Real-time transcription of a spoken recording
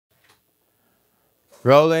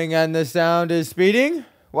Rolling and the sound is speeding.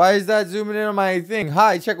 Why is that zooming in on my thing?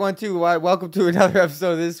 Hi, check 1 2. Welcome to another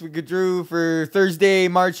episode of This Week of Drew for Thursday,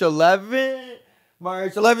 March 11th.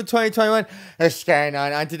 March 11th, 2021. What's going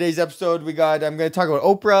on? On today's episode, I'm going to talk about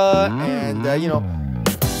Oprah. And,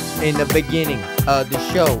 in the beginning of the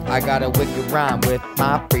show, I got a wicked rhyme with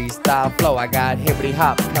my freestyle flow. I got hippity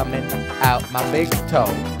hop coming out my big toe.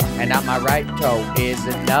 And out my right toe is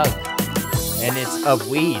a nug. And it's of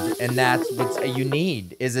weed, and that's what you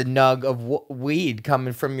need, is a nug of weed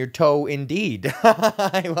coming from your toe indeed.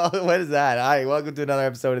 Well, what is that? Hi, welcome to another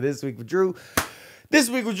episode of This Week with Drew.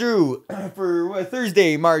 This Week with Drew for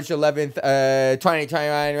Thursday, March 11th,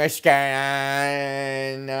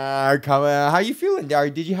 2021. How you feeling,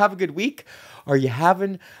 Dari? Did you have a good week? Are you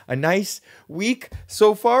having a nice week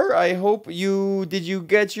so far? I hope did you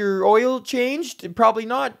get your oil changed? Probably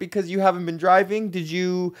not, because you haven't been driving.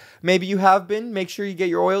 Maybe you have been. Make sure you get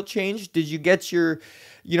your oil changed. Did you get have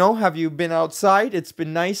you been outside? It's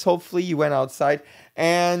been nice. Hopefully you went outside.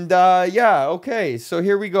 And, okay. So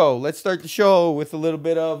here we go. Let's start the show with a little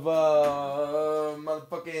bit of,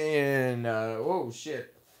 motherfucking, oh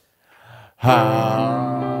shit.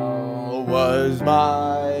 How was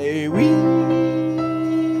my week?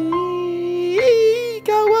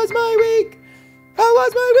 How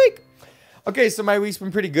was my week? Okay, so my week's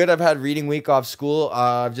been pretty good. I've had reading week off school.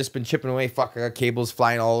 I've just been chipping away. Fuck, I got cables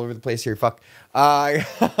flying all over the place here. Fuck.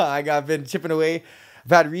 I've been chipping away.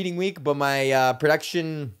 I've had reading week, but my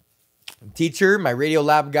production teacher, my radio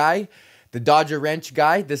lab guy, the Dodger wrench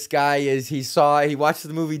guy. This guy he watched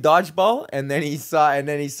the movie Dodgeball, and then he saw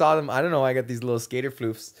them. I don't know. I got these little skater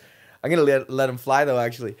floofs. I'm gonna let him fly though.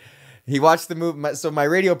 Actually, he watched the movie. So my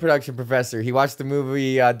radio production professor, he watched the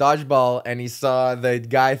movie Dodgeball, and he saw the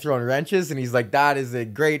guy throwing wrenches, and he's like, "That is a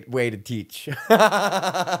great way to teach."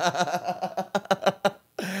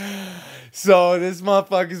 So this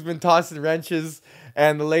motherfucker's been tossing wrenches.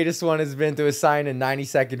 And the latest one has been to assign a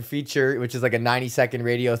 90-second feature, which is like a 90-second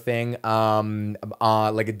radio thing,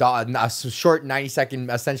 like a short 90-second,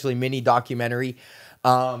 essentially mini documentary,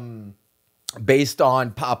 based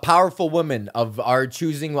on powerful women of our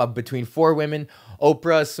choosing, between 4 women: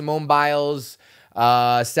 Oprah, Simone Biles,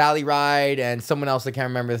 Sally Ride, and someone else. I can't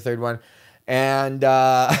remember the third one. And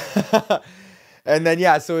and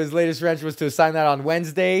then, so his latest wrench was to assign that on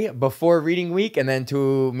Wednesday before reading week, and then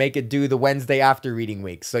to make it do the Wednesday after reading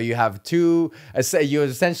week. So you have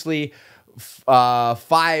essentially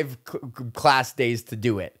 5 class days to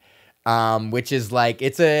do it, which is like,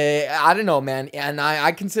 I don't know, man. And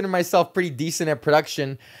I consider myself pretty decent at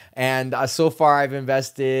production. And so far I've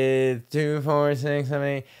invested 2, 4, 6,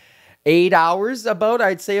 7, 8 hours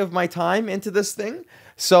I'd say, of my time into this thing.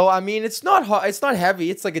 So, I mean, it's not heavy.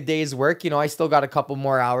 It's like a day's work. I still got a couple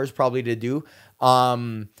more hours probably to do.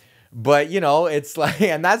 But, it's like,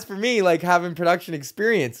 and that's for me, like, having production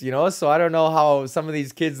experience, So I don't know how some of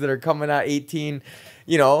these kids that are coming at 18,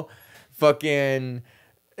 fucking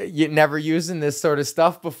never using this sort of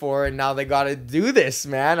stuff before, and now they got to do this,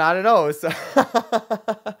 man. I don't know. So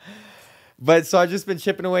But so I've just been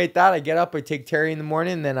chipping away at that. I get up, I take Terry in the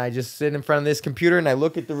morning, and then I just sit in front of this computer and I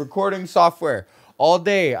look at the recording software. All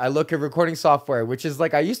day, I look at recording software, which is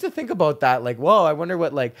like, I used to think about that. Like, whoa, I wonder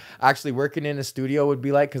what like actually working in a studio would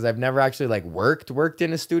be like. Cause I've never actually like worked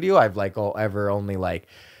in a studio. I've like only like,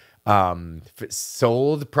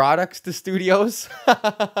 sold products to studios.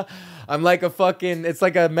 I'm like it's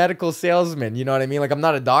like a medical salesman. You know what I mean? Like, I'm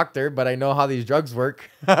not a doctor, but I know how these drugs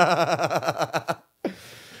work.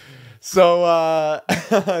 So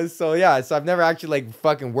I've never actually like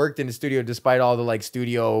fucking worked in a studio, despite all the like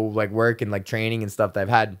studio like work and like training and stuff that I've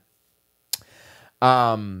had.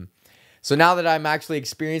 So now that I'm actually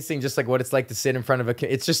experiencing just like what it's like to sit in front of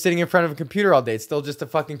it's just sitting in front of a computer all day. It's still just a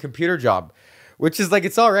fucking computer job, which is like,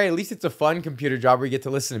 it's all right. At least it's a fun computer job where you get to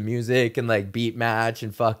listen to music and like beat match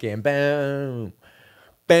and fucking bam.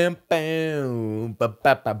 Bam, bam, ba,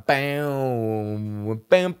 ba, ba, bam,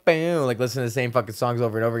 bam, bam, like listen to the same fucking songs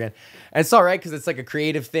over and over again. And it's all right because it's like a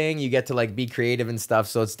creative thing. You get to like be creative and stuff.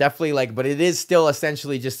 So it's definitely like, but it is still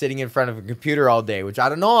essentially just sitting in front of a computer all day, which I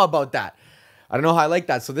don't know about that. I don't know how I like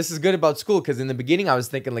that. So this is good about school, because in the beginning I was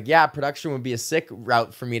thinking like, yeah, production would be a sick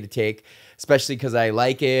route for me to take, especially because I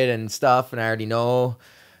like it and stuff and I already know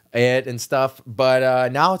it and stuff.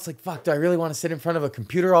 But now it's like, fuck, do I really want to sit in front of a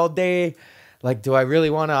computer all day? Like, do I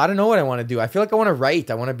really want to? I don't know what I want to do. I feel like I want to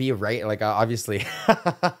write. I want to be a writer. Like, obviously,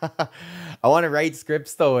 I want to write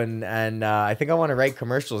scripts though, and I think I want to write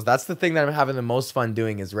commercials. That's the thing that I'm having the most fun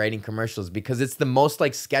doing, is writing commercials, because it's the most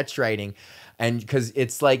like sketch writing, and because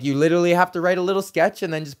it's like you literally have to write a little sketch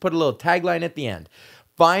and then just put a little tagline at the end.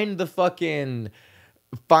 Find the fucking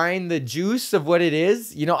find the juice of what it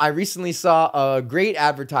is. You know, I recently saw a great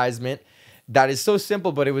advertisement that is so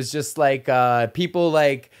simple, but it was just like people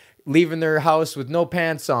like leaving their house with no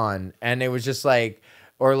pants on, and it was just like,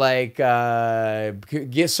 or like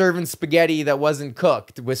get serving spaghetti that wasn't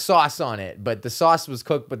cooked with sauce on it, but the sauce was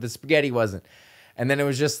cooked, but the spaghetti wasn't. And then it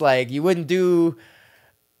was just like, you wouldn't do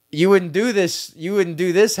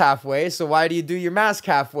this halfway, so why do you do your mask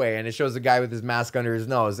halfway? And it shows a guy with his mask under his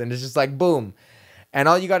nose, and it's just like, boom. And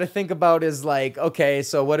all you got to think about is like, okay,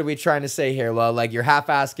 so what are we trying to say here? Well, like, you're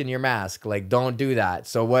half-assing your mask. Like, don't do that.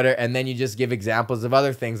 So and then you just give examples of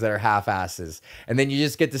other things that are half-asses. And then you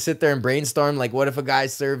just get to sit there and brainstorm, like, what if a guy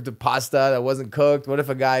served a pasta that wasn't cooked? What if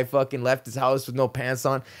a guy fucking left his house with no pants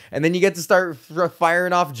on? And then you get to start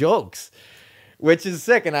firing off jokes, which is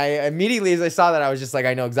sick. And I immediately, as I saw that, I was just like,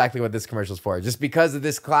 I know exactly what this commercial's for. Just because of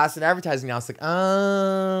this class in advertising, I was like,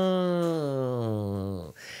 oh,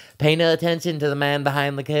 pay no attention to the man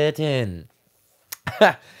behind the curtain.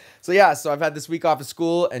 So yeah, so I've had this week off of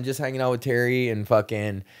school and just hanging out with Terry, and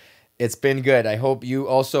fucking, it's been good. I hope you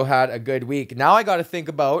also had a good week. Now I got to think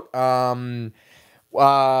about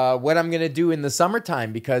what I'm gonna do in the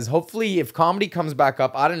summertime, because hopefully if comedy comes back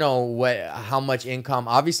up, I don't know how much income.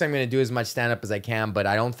 Obviously I'm gonna do as much stand-up as I can, but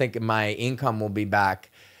I don't think my income will be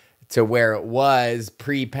back to where it was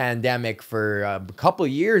pre-pandemic for a couple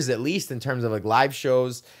years at least, in terms of like live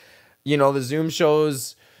shows. You know, the Zoom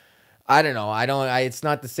shows, I don't know. It's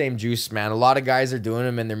not the same juice, man. A lot of guys are doing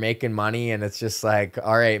them and they're making money, and it's just like,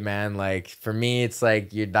 all right, man. Like, for me, it's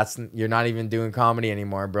like, you're not even doing comedy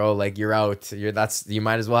anymore, bro. Like, you're out. You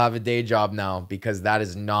might as well have a day job now, because that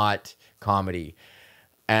is not comedy.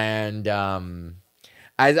 And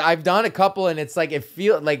I've done a couple, and it's like, it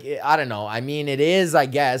feels like, I don't know. I mean, it is, I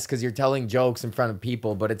guess, because you're telling jokes in front of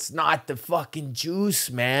people, but it's not the fucking juice,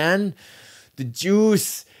 man. The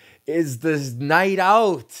juice is the night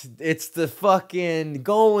out. It's the fucking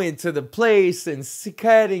going to the place and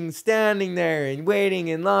standing there and waiting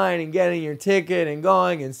in line and getting your ticket and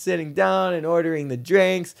going and sitting down and ordering the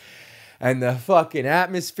drinks and the fucking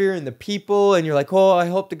atmosphere and the people. And you're like, oh, I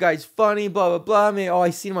hope the guy's funny, blah, blah, blah. Man, oh,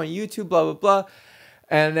 I see him on YouTube, blah, blah, blah.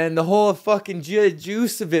 And then the whole fucking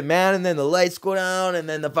juice of it, man. And then the lights go down, and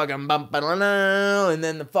then the fucking bump, and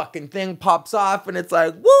then the fucking thing pops off, and it's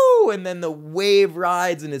like, woo! And then the wave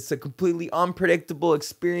rides, and it's a completely unpredictable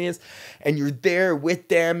experience. And you're there with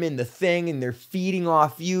them in the thing, and they're feeding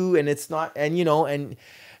off you, and it's not, and you know, and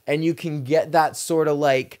you can get that sort of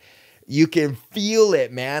like, you can feel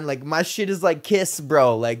it, man. Like, my shit is like Kiss,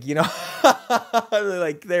 bro. Like, you know,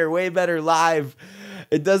 like, they're way better live.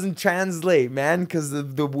 It doesn't translate, man, because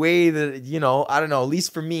of the way that, you know, I don't know, at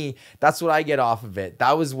least for me, that's what I get off of it.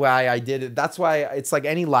 That was why I did it. That's why it's like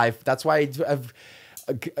any life. That's why I've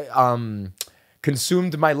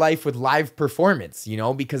consumed my life with live performance, you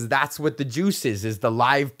know, because that's what the juice is the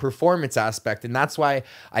live performance aspect. And that's why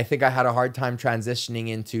I think I had a hard time transitioning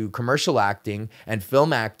into commercial acting and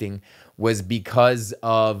film acting, was because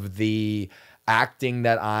of the acting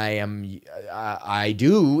that I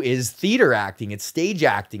do is theater acting. It's stage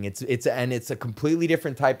acting. It's a completely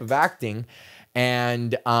different type of acting.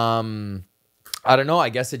 And I don't know, I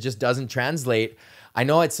guess it just doesn't translate. I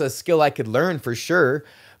know it's a skill I could learn for sure,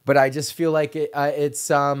 but I just feel like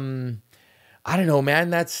it's I don't know,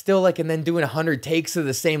 man. That's still like, and then doing 100 takes of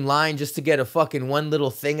the same line just to get a fucking one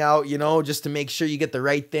little thing out, you know, just to make sure you get the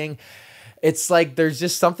right thing. It's like, there's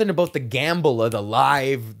just something about the gamble of the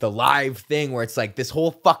live thing, where it's like this whole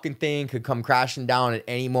fucking thing could come crashing down at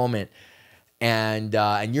any moment. And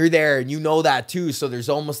you're there, and you know that too. So there's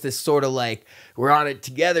almost this sort of like, we're on it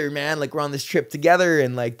together, man. Like, we're on this trip together,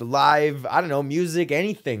 and like the live, I don't know, music,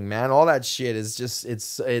 anything, man. All that shit is just,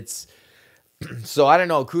 it's, so I don't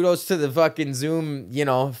know. Kudos to the fucking Zoom, you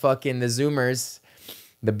know, fucking the Zoomers,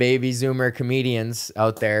 the baby Zoomer comedians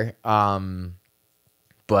out there.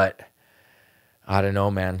 But I don't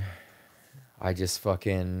know, man. I just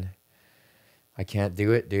fucking, I can't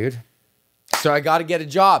do it, dude. So I got to get a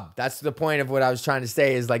job. That's the point of what I was trying to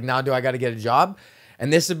say, is like, now do I got to get a job?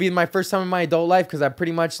 And this would be my first time in my adult life, because I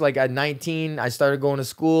pretty much, like, at 19, I started going to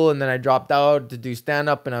school, and then I dropped out to do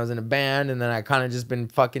stand-up, and I was in a band, and then I kind of just been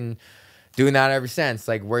fucking doing that ever since.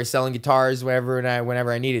 Like, we're selling guitars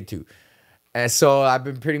whenever I needed to. And so I've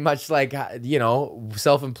been pretty much, like, you know,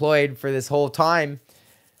 self-employed for this whole time.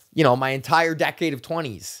 You know, my entire decade of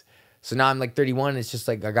 20s. So now I'm like 31. It's just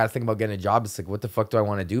like, I got to think about getting a job. It's like, what the fuck do I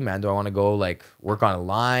want to do, man? Do I want to go like work on a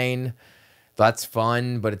line? That's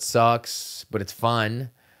fun, but it sucks, but it's fun.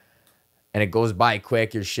 And it goes by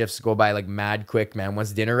quick. Your shifts go by like mad quick, man.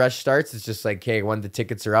 Once dinner rush starts, it's just like, okay, when the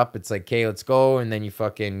tickets are up, it's like, okay, let's go. And then you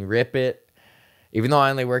fucking rip it. Even though I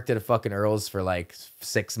only worked at a fucking Earl's for like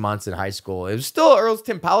 6 months in high school, it was still Earl's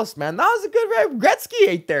Tim Palace, man. That was a good ride. Gretzky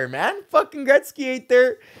ate there, man. Fucking Gretzky ate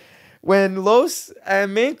there when Los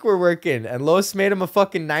and Mink were working, and Los made him a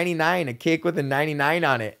fucking 99, a cake with a 99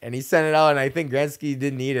 on it, and he sent it out, and I think Gretzky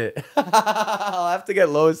didn't eat it. I'll have to get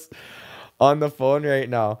Los on the phone right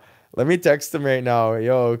now. Let me text him right now.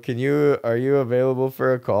 Yo, are you available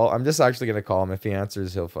for a call? I'm just actually going to call him. If he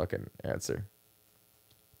answers, he'll fucking answer.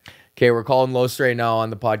 Okay, we're calling Los right now on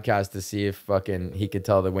the podcast to see if fucking he could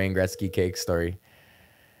tell the Wayne Gretzky cake story.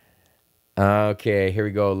 Okay, here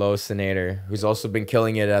we go. Los Senator, who's also been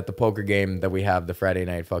killing it at the poker game that we have, the Friday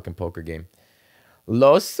night fucking poker game.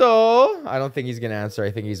 Loso, I don't think he's going to answer.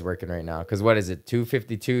 I think he's working right now. Because what is it,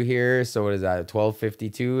 2:52 here? So what is that,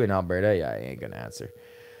 12:52 in Alberta? Yeah, he ain't going to answer.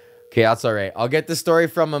 Okay, that's all right. I'll get the story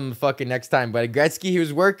from him fucking next time. But Gretzky, he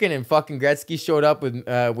was working, and fucking Gretzky showed up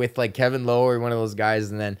with like Kevin Lowe or one of those guys.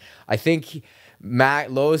 And then I think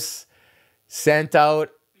Matt Los sent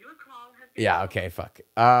out... Yeah, okay, fuck.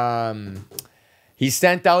 He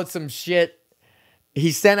sent out some shit.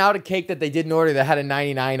 He sent out a cake that they didn't order that had a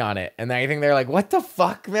 99 on it. And I think they're like, what the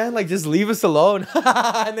fuck, man? Like, just leave us alone.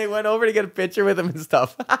 And they went over to get a picture with him and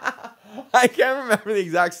stuff. I can't remember the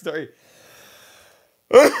exact story.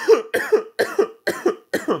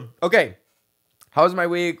 Okay. How's my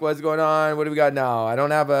week? What's going on? What do we got now? I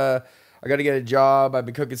got to get a job. I've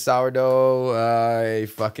been cooking sourdough.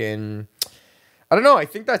 I don't know. I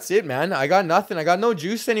think that's it, man. I got nothing. I got no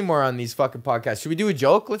juice anymore on these fucking podcasts. Should we do a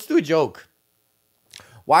joke? Let's do a joke.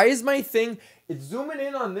 Why is my thing... It's zooming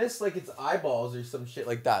in on this like it's eyeballs or some shit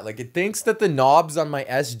like that. Like it thinks that the knobs on my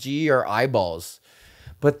SG are eyeballs.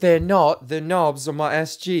 But they're not the knobs on my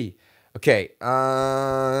SG. Okay.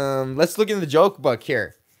 Let's look in the joke book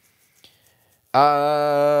here.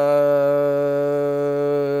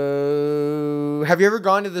 Have you ever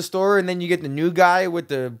gone to the store and then you get the new guy with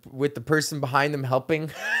the person behind them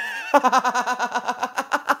helping?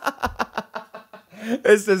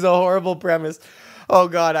 This is a horrible premise. Oh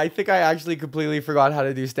God, I think I actually completely forgot how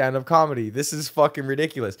to do stand-up comedy. This is fucking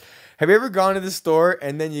ridiculous. Have you ever gone to the store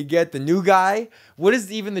and then you get the new guy? What is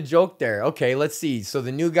even the joke there? Okay, let's see. So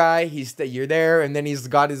the new guy, you're there, and then he's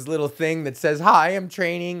got his little thing that says, "Hi, I'm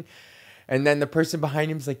training." And then the person behind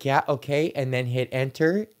him's like, "Yeah, okay." And then hit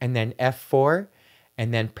enter, and then F4,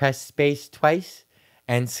 and then press space twice,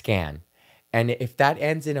 and scan. And if that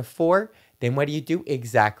ends in a 4, then what do you do?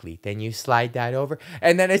 Exactly. Then you slide that over.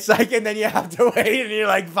 And then it's like, and then you have to wait, and you're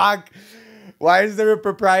like, fuck. Why is there a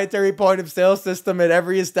proprietary point of sale system at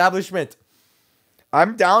every establishment?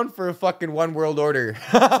 I'm down for a fucking one world order.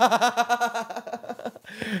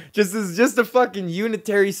 just a fucking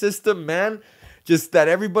unitary system, man. Just that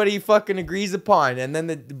everybody fucking agrees upon. And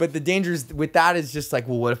then but the dangers with that is just like,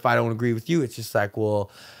 well, what if I don't agree with you? It's just like, well,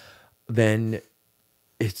 then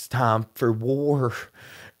it's time for war.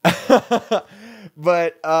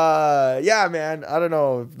 But yeah, man, I don't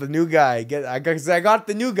know. The new guy, I got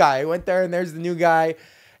the new guy. I went there and there's the new guy,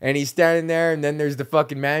 and he's standing there, and then there's the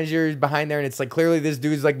fucking manager behind there, and it's like clearly this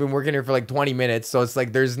dude's like been working here for like 20 minutes. So it's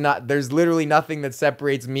like there's literally nothing that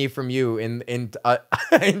separates me from you in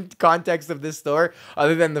in context of this store,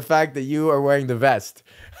 other than the fact that you are wearing the vest.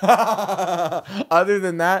 Other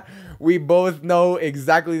than that, we both know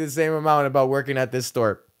exactly the same amount about working at this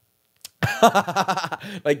store.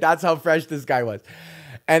 Like that's how fresh this guy was.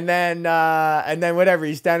 And then whatever,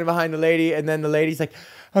 he's standing behind the lady, and then the lady's like,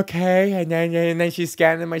 okay, and then she's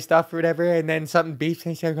scanning my stuff or whatever, and then something beeps,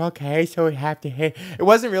 and she's like, okay, so we have to hit. It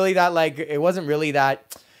wasn't really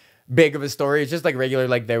that big of a story. It's just like regular,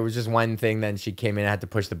 like there was just one thing, then she came in and had to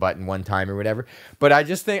push the button one time or whatever. But I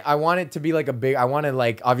just think I want it to be like I want to,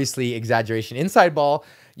 like, obviously exaggeration. Inside ball,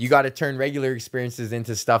 you got to turn regular experiences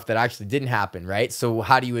into stuff that actually didn't happen, right? So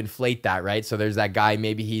how do you inflate that, right? So there's that guy,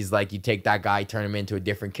 maybe he's like, you take that guy, turn him into a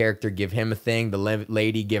different character, give him a thing, the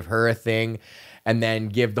lady, give her a thing, and then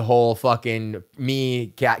give the whole fucking me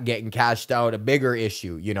getting cashed out a bigger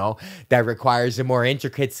issue, you know, that requires a more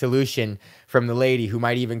intricate solution from the lady, who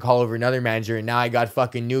might even call over another manager. And now I got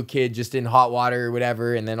fucking new kid just in hot water or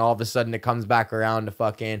whatever. And then all of a sudden it comes back around to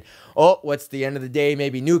fucking, oh, what's the end of the day?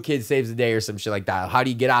 Maybe new kid saves the day or some shit like that. How do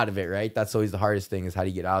you get out of it, right? That's always the hardest thing, is how do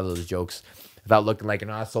you get out of those jokes without looking like an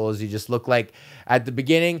asshole, as you just look like at the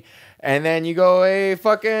beginning. And then you go, hey,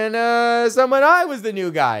 fucking, I was the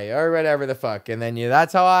new guy or whatever the fuck. And then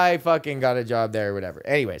that's how I fucking got a job there or whatever.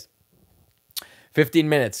 Anyways, 15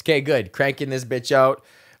 minutes. Okay, good. Cranking this bitch out.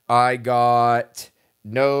 I got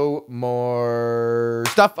no more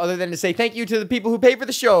stuff other than to say thank you to the people who pay for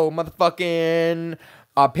the show. Motherfucking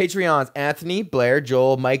Patreons: Anthony, Blair,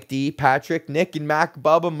 Joel, Mike D, Patrick, Nick and Mac,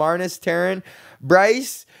 Bubba, Marnus, Taryn,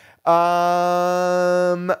 Bryce,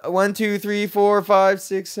 1, 2, 3, 4, 5,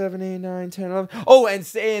 6, 7, 8, 9, 10, 11. Oh, and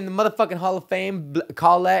say in the motherfucking Hall of Fame,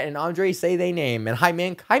 Colette and Andre say they name. And hi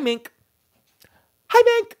Mink. Hi Mink. Hi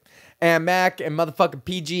Mink. And Mac and motherfucking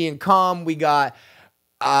PG and Com. We got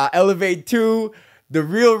Elevate 2, the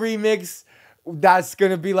real remix. That's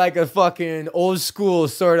gonna be like a fucking old school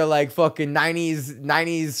sort of like fucking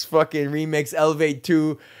 90s fucking remix. Elevate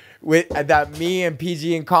 2 with that me and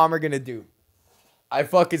PG and Com are gonna do. I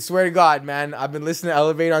fucking swear to God, man. I've been listening to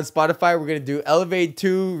Elevate on Spotify. We're gonna do Elevate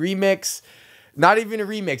 2 remix. Not even a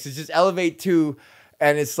remix, it's just Elevate 2.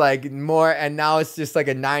 And it's like more, and now it's just like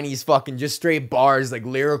a 90s fucking just straight bars, like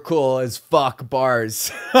lyrical as fuck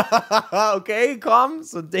bars. Okay, calm.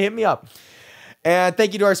 So hit me up. And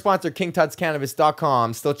thank you to our sponsor,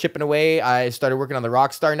 KingTutsCannabis.com. Still chipping away. I started working on the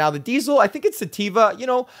Rockstar now. The Diesel, I think it's sativa. You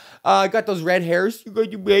know, I got those red hairs. You got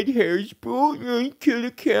the red hairs, bro. You kill a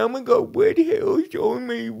cam and got red hairs on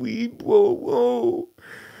my weed, bro. Whoa.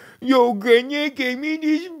 Yo, Granny gave me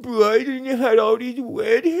this blood and it had all these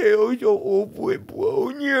red hairs all over it, bro.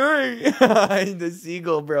 Yeah. The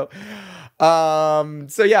seagull, bro.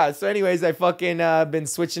 So yeah. So anyways, I fucking been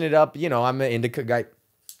switching it up. You know, I'm an indica guy.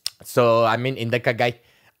 So I'm an indica guy.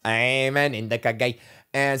 I'm an indica guy.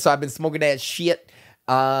 And so I've been smoking that shit.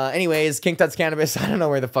 Anyways, King Tut's Cannabis. I don't know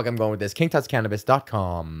where the fuck I'm going with this.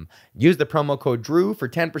 KingTutsCannabis.com. Use the promo code DREW for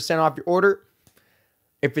 10% off your order.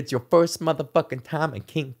 If it's your first motherfucking time at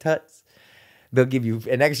King Tut's, they'll give you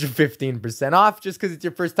an extra 15% off just because it's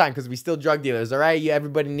your first time, because we still drug dealers, all right?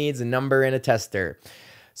 Everybody needs a number and a tester.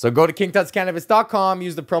 So go to KingTutsCannabis.com,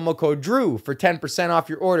 use the promo code DREW for 10% off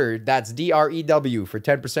your order. That's DREW for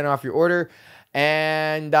 10% off your order.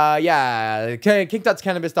 And yeah,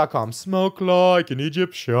 KingTutsCannabis.com. Smoke like an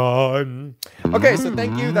Egyptian. Okay, so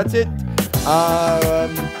thank you. That's it.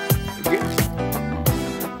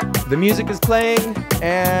 The music is playing,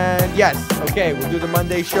 and yes, okay, we'll do the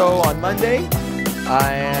Monday show on Monday,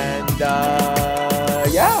 and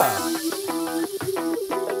yeah.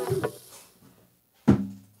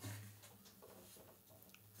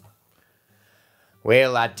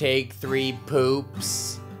 Well, I take 3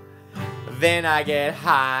 poops, then I get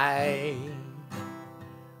high.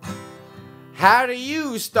 How do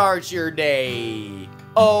you start your day?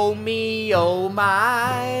 Oh me, oh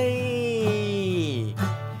my.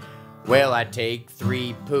 Well, I take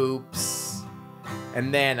 3 poops,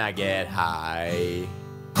 and then I get high.